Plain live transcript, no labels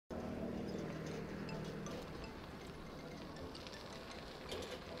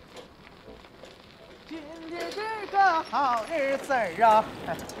日是个好日子啊！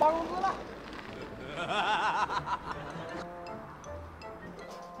房子了。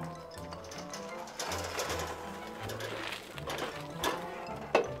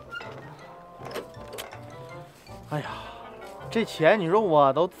哎呀，这钱你说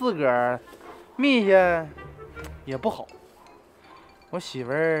我都自个儿密下也不好，我媳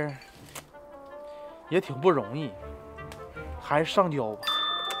妇儿也挺不容易，还是上交吧。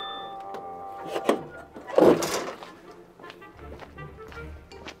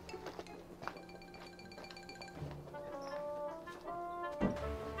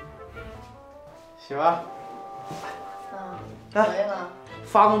媳妇儿，咋样了？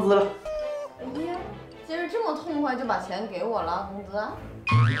发工资了。哎呀，今儿这么痛快就把钱给我了，工资？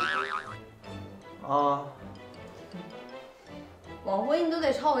啊。往回你都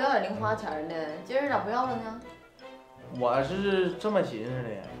得朝我要点零花钱呢，今儿咋不要了呢？我是这么寻思的，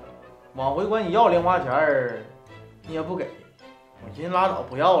往回管你要零花钱，你也不给，我寻思拉倒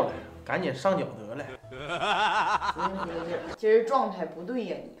不要了，赶紧上缴得了。今儿状态不对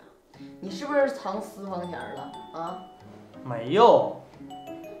呀你是不是藏私房钱了啊？没有。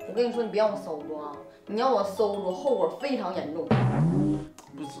我跟你说，你别让我搜着啊！你要我搜着，后果非常严重。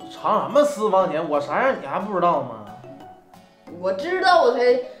不是藏什么私房钱，我啥样你还不知道吗？我知道，我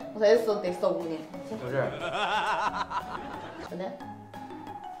才得搜你。不是。怎么的？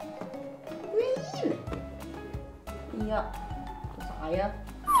对了。哎呀，这啥呀？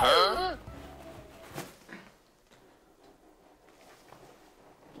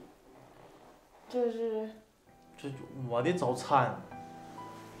这我的早餐。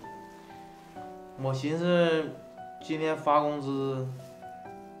我寻思今天发工资，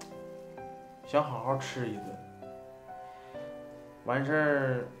想好好吃一顿。完事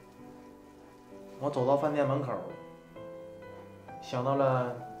儿，我走到饭店门口，想到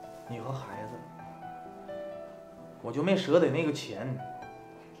了你和孩子，我就没舍得那个钱，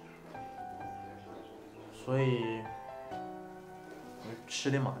所以我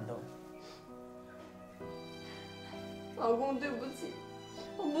吃的馒头。老公，对不起，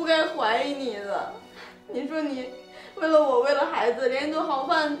我不该怀疑你的。你说你为了我，为了孩子，连一顿好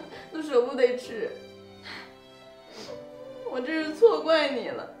饭都舍不得吃，我真是错怪你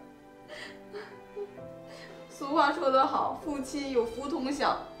了。俗话说得好，夫妻有福同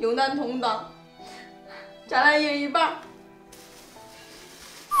享，有难同当，咱俩一人一半。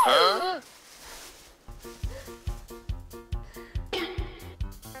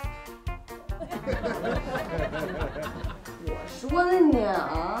我说的呢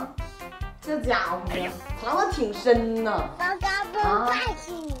啊，这家伙藏得挺深呢。刚刚不怕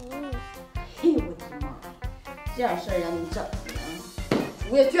死你。嘿，我的妈！这点事儿让你整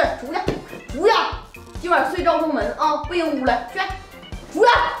的，出去，今晚睡昭通门啊，不进屋来，去，出去！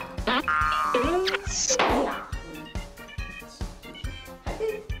哎呀，还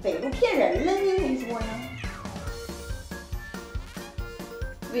逮住骗人了呢，你说呢？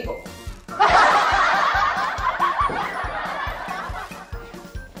喂狗！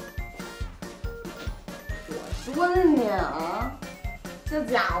我说的呢啊，这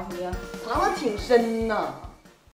家伙藏得挺深呢。